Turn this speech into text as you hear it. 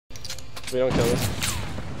We don't kill this.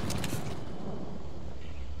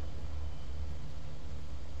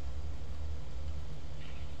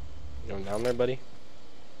 Going down there, buddy.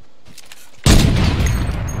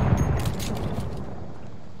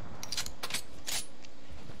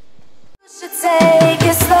 Should take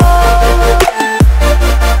it slow.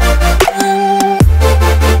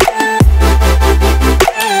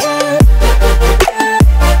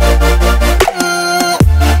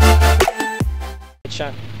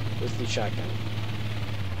 Shot with the shotgun.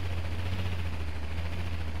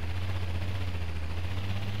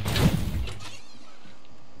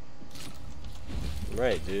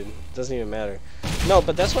 Right, dude. Doesn't even matter. No,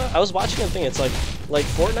 but that's what I was watching a thing. It's like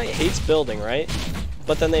Fortnite hates building, right?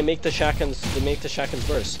 But then they make the shotguns. They make the shotguns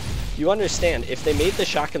worse. You understand? If they made the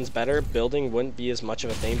shotguns better, building wouldn't be as much of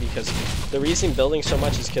a thing. Because the reason building so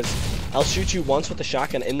much is because I'll shoot you once with the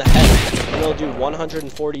shotgun in the head, and it'll do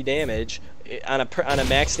 140 damage on a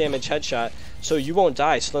max damage headshot. So you won't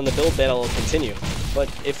die. So then the build battle will continue. But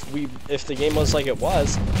if the game was like it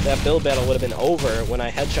was, that build battle would have been over when I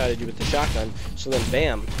headshotted you with the shotgun. So then,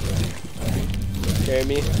 bam. Carry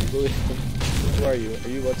me. Who are you? Are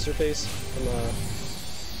you what's her face from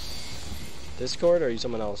Discord, or are you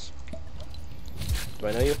someone else? Do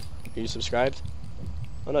I know you? Are you subscribed?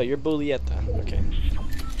 Oh no, you're Bulietta. Okay.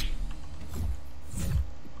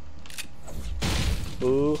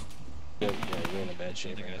 Boo. Yeah, you're in a bad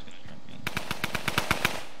shape, right?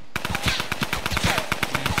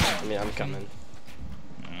 I mean, I'm coming.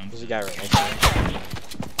 There's a guy right next to me.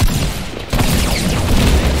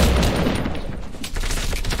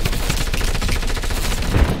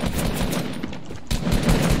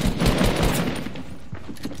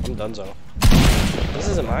 I'm donezo. This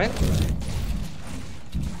isn't mine?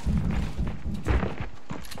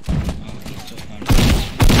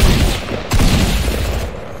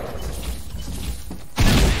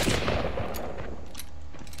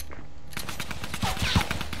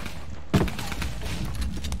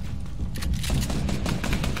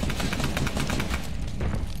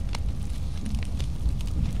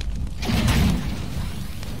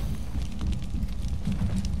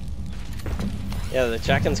 Yeah, the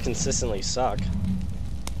shotguns consistently suck.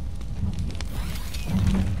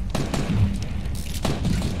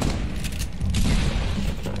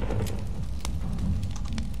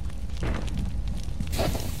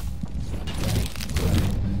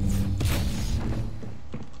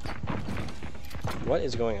 What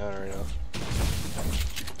is going on right now?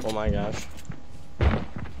 Oh my gosh.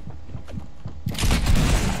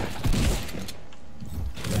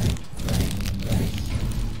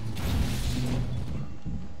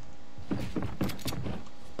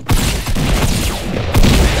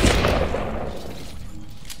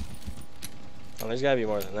 Oh, there's gotta be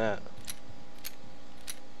more than that.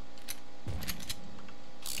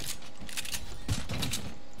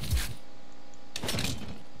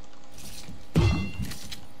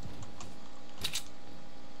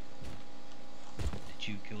 Did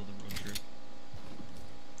you kill the road trip?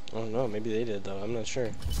 I don't know, maybe they did though, I'm not sure.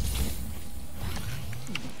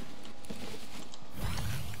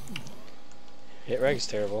 Hit reg's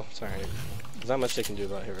terrible, it's alright. There's not much they can do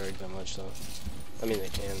about hit reg that much though. I mean they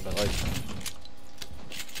can, but like...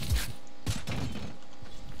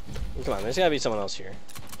 Come on, there's gotta be someone else here.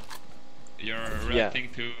 You're renting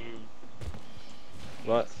to...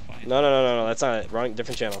 What? No, that's not it. Wrong,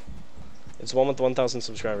 different channel. It's one with 1,000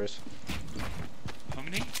 subscribers. How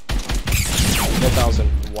many?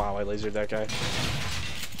 1,000. Wow, I lasered that guy.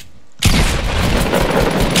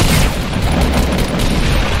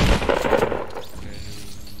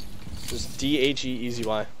 Just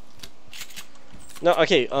DHEEZY. No,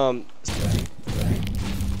 okay,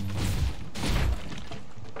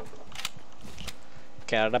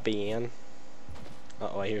 Caribbean.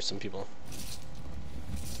 Uh-oh, I hear some people.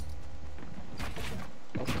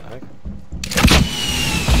 What the heck?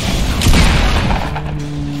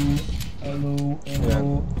 Hello. Do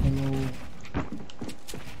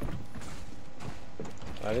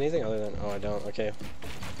I have anything other than... Oh, I don't. Okay.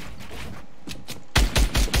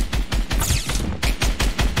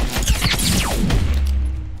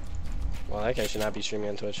 Well, that guy should not be streaming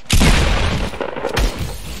on Twitch.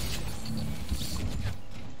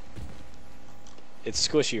 It's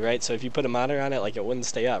squishy, right? So if you put a monitor on it, like, it wouldn't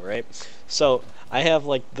stay up, right? So I have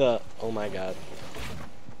like the... Oh my god.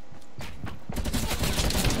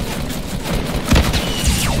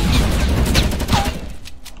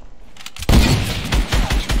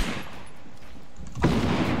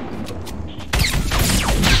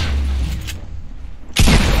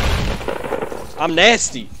 I'm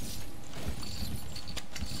nasty.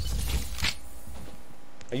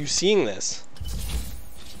 Are you seeing this?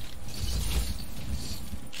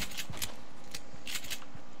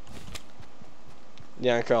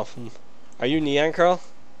 Neon Curl. Are you Neon Curl?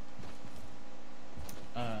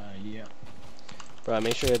 Yeah. Bro,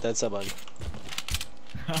 make sure you hit that sub button.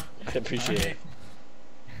 I'd appreciate it.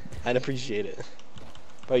 I'd appreciate it.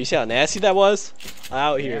 Bro, you see how nasty that was?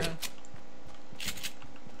 Out here. Yeah.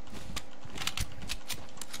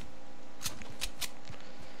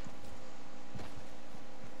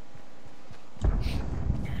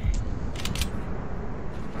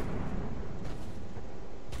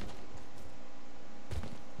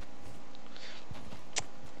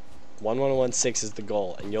 One 116 is the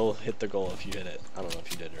goal, and you'll hit the goal if you hit it. I don't know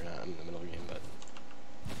if you did or not. I'm in the middle of the game, but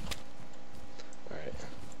alright.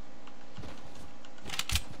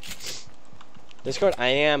 Discord, I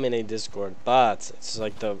am in a Discord, but it's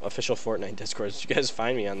like the official Fortnite Discord. So you guys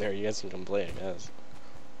find me on there, you guys can come play, I guess.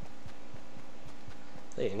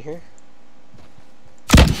 Are they in here?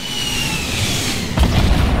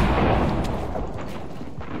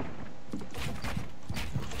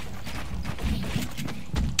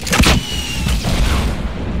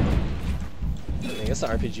 I guess the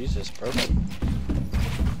RPG is just broken.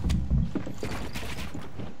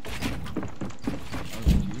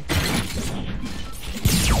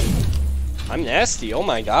 I'm nasty, oh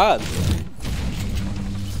my god.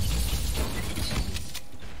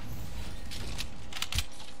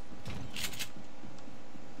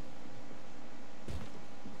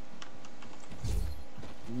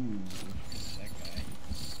 Ooh, that guy.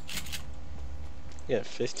 Yeah,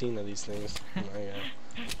 15 of these things. Oh my god.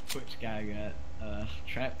 Which guy got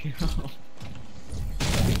trap kill?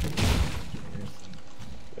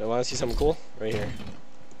 You wanna see something cool? Right here.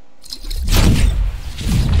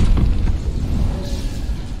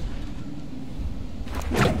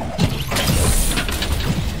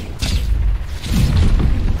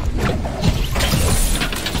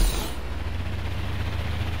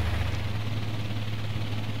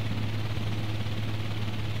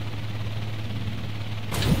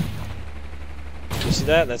 You see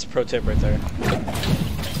that? That's a pro tip right there.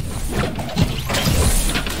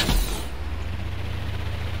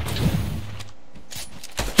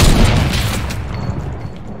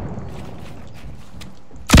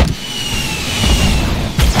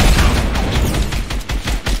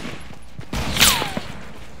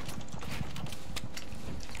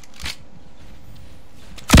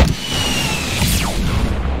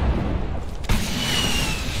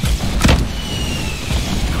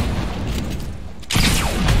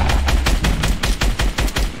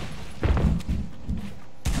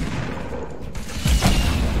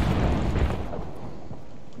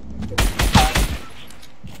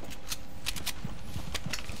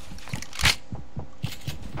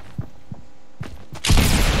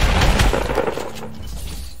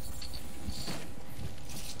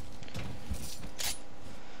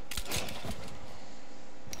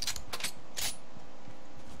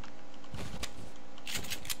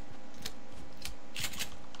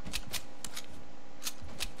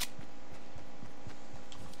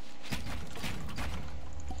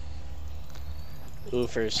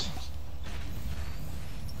 Oofers.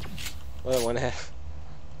 What one half?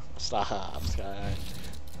 Stop, Sky.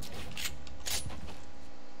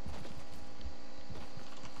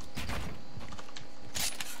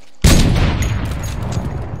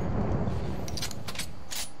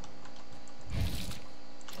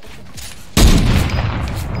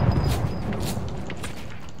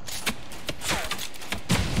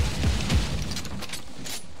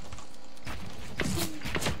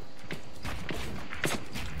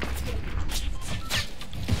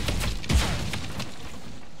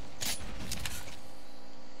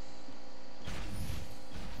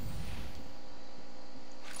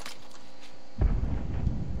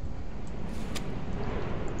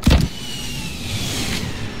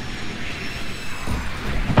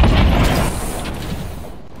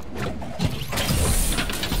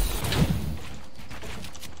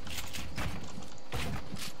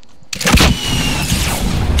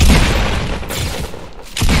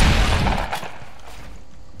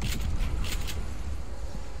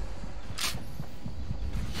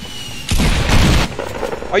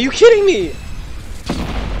 Are you kidding me?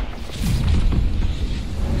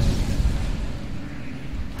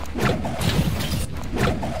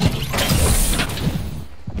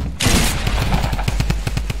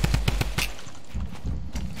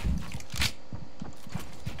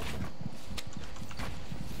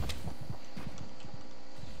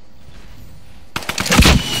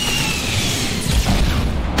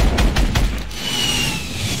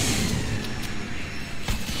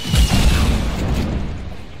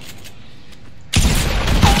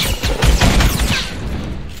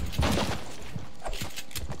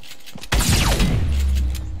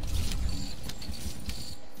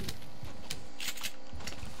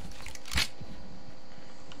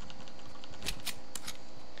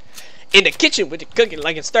 In the kitchen with the cooking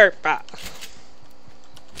like a stir fry.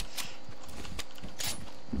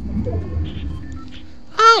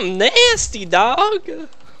 I'm nasty, dog. Alright,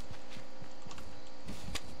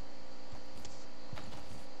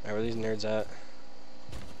 where these nerds at?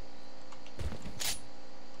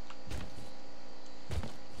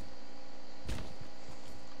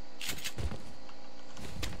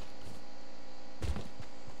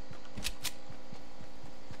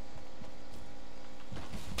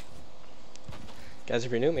 Guys,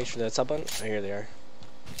 if you're new, make sure that's up button. Oh, here they are.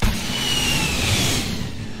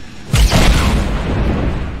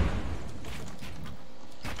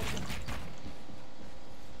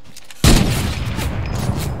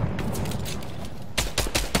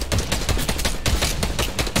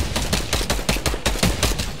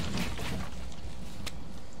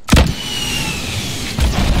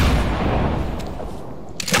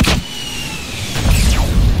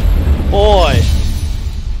 Boy!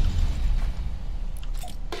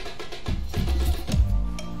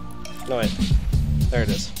 No, wait. There it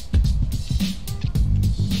is.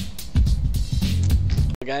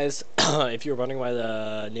 Guys, if you were wondering why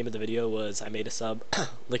the name of the video was I made a sub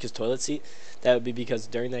lick his toilet seat, that would be because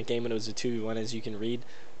during that game when it was a 2v1, as you can read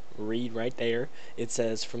right there, it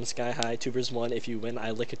says from Sky High 2 vs 1, if you win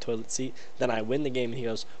I lick a toilet seat. Then I win the game and he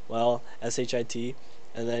goes, well, SHIT,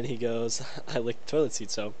 and then he goes, I lick the toilet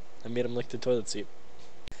seat, so I made him lick the toilet seat.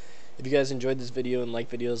 If you guys enjoyed this video and like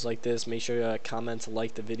videos like this, make sure to comment,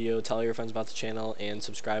 like the video, tell your friends about the channel, and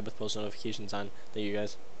subscribe with post notifications on. Thank you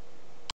guys.